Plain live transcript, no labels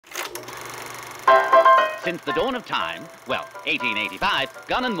Since the dawn of time, well, 1885,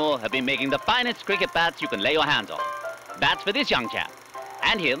 Gunn Moore have been making the finest cricket bats you can lay your hands on. Bats for this young chap.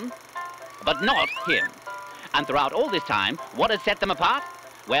 And him, but not him. And throughout all this time, what has set them apart?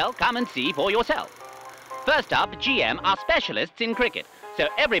 Well, come and see for yourself. First up, GM are specialists in cricket, so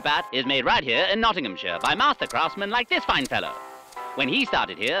every bat is made right here in Nottinghamshire by master craftsmen like this fine fellow. When he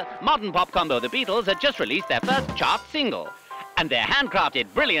started here, modern pop combo The Beatles had just released their first chart single. And their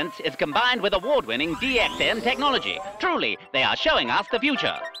handcrafted brilliance is combined with award-winning DXM technology. Truly, they are showing us the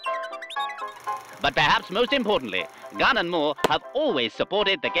future. But perhaps most importantly, Gunn Moore have always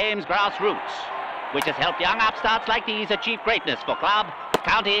supported the game's grassroots, which has helped young upstarts like these achieve greatness for club,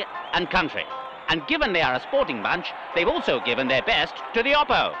 county and country. And given they are a sporting bunch, they've also given their best to the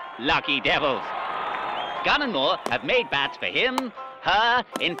Oppo. Lucky devils. Gunn Moore have made bats for him, her,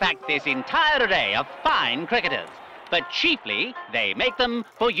 in fact this entire array of fine cricketers. But chiefly, they make them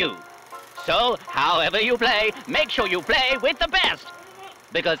for you. So, however you play, make sure you play with the best.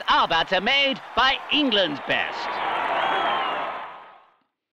 Because our bats are made by England's best.